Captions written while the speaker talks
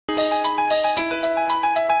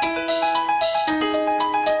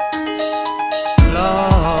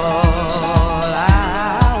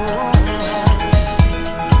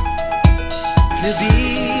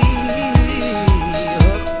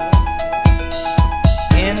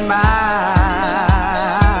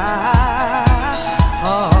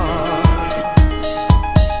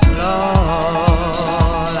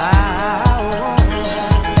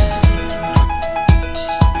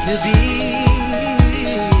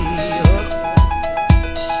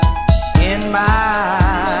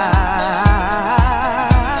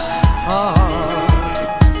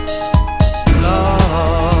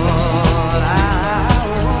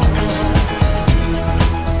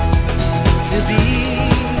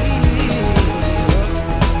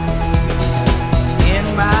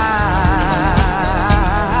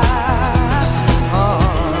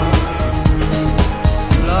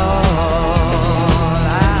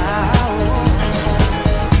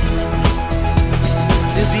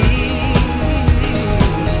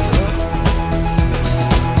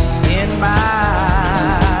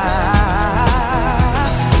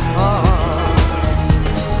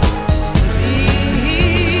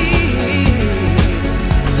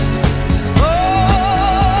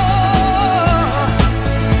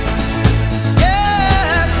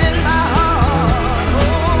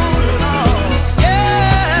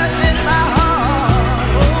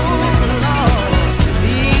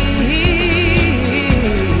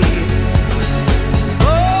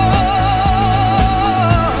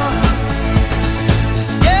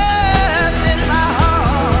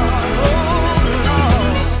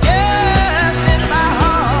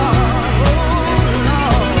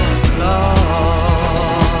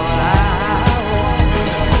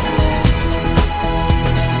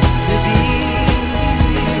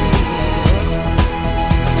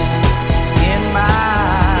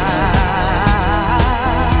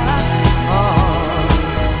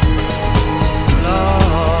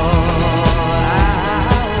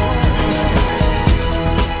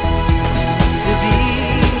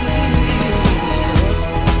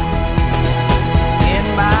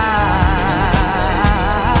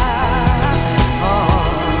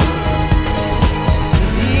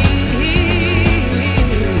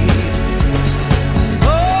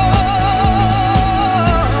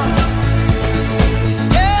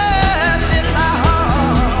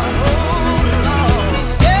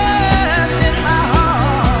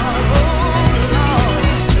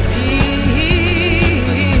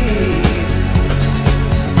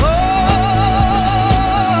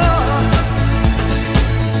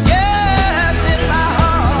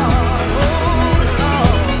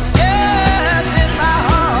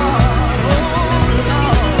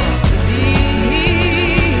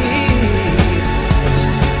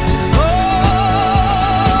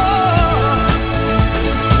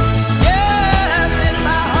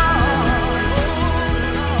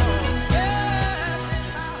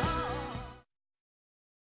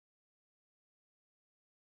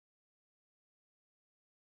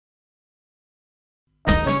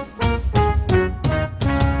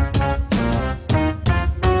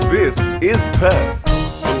This is Perth,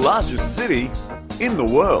 the largest city in the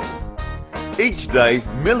world. Each day,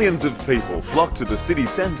 millions of people flock to the city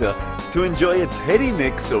centre to enjoy its heady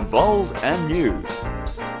mix of old and new.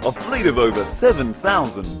 A fleet of over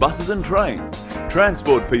 7,000 buses and trains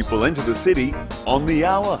transport people into the city on the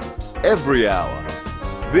hour, every hour.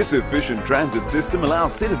 This efficient transit system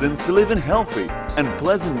allows citizens to live in healthy and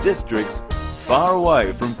pleasant districts far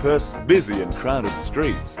away from Perth's busy and crowded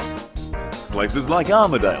streets. Places like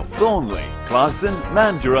Armidale, Thornley, Clarkson,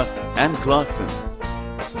 Mandurah and Clarkson.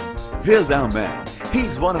 Here's our man.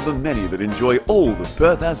 He's one of the many that enjoy all that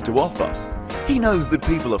Perth has to offer. He knows that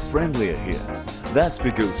people are friendlier here. That's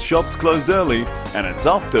because shops close early and it's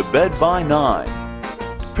off to bed by 9.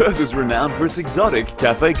 Perth is renowned for its exotic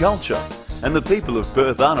cafe culture, and the people of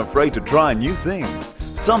Perth aren't afraid to try new things.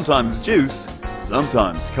 Sometimes juice,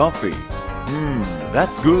 sometimes coffee.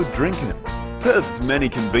 That's good drinking. Perth's many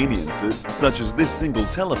conveniences, such as this single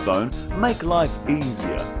telephone, make life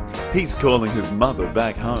easier. He's calling his mother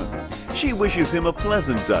back home. She wishes him a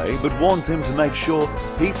pleasant day, but warns him to make sure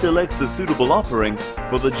he selects a suitable offering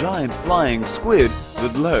for the giant flying squid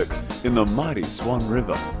that lurks in the mighty Swan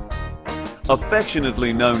River.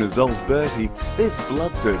 Affectionately known as Old Bertie, this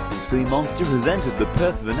bloodthirsty sea monster has entered the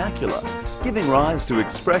Perth vernacular, giving rise to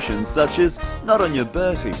expressions such as "not on your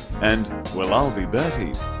Bertie" and "well, I'll be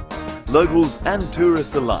Bertie." Locals and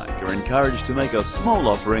tourists alike are encouraged to make a small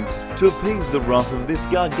offering to appease the wrath of this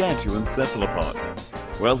gargantuan cephalopod.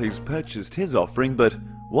 Well, he's purchased his offering, but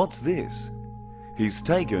what's this? He's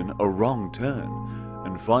taken a wrong turn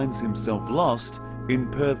and finds himself lost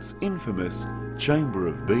in Perth's infamous Chamber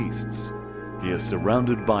of Beasts. He is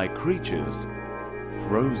surrounded by creatures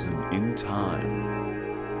frozen in time.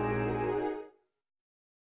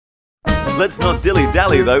 Let's not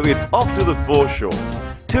dilly-dally though, it's off to the foreshore.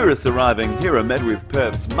 Tourists arriving here are met with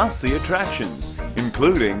Perth's must-see attractions,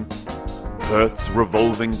 including Perth's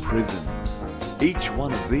revolving prison. Each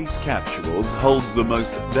one of these capsules holds the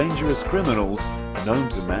most dangerous criminals known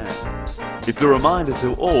to man. It's a reminder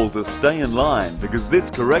to all to stay in line because this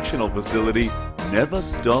correctional facility never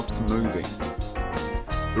stops moving.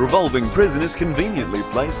 The revolving prison is conveniently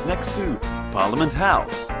placed next to Parliament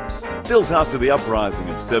House. Built after the uprising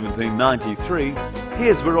of 1793,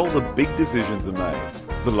 here's where all the big decisions are made.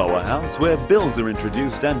 The lower house, where bills are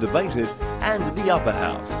introduced and debated, and the upper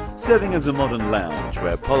house, serving as a modern lounge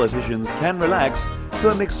where politicians can relax to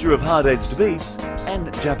a mixture of hard-edged beats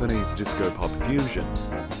and Japanese disco pop fusion.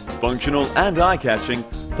 Functional and eye-catching,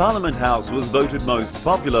 Parliament House was voted Most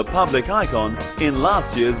Popular Public Icon in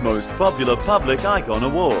last year's Most Popular Public Icon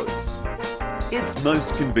Awards. It's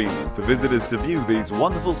most convenient for visitors to view these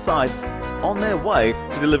wonderful sights on their way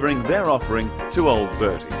to delivering their offering to old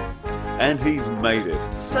Bertie. And he's made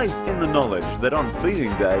it, safe in the knowledge that on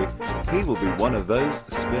feeding day, he will be one of those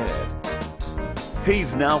spared.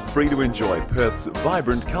 He's now free to enjoy Perth's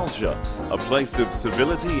vibrant culture, a place of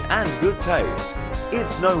civility and good taste.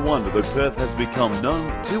 It's no wonder that Perth has become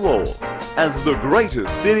known to all as the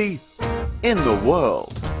greatest city in the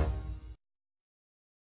world.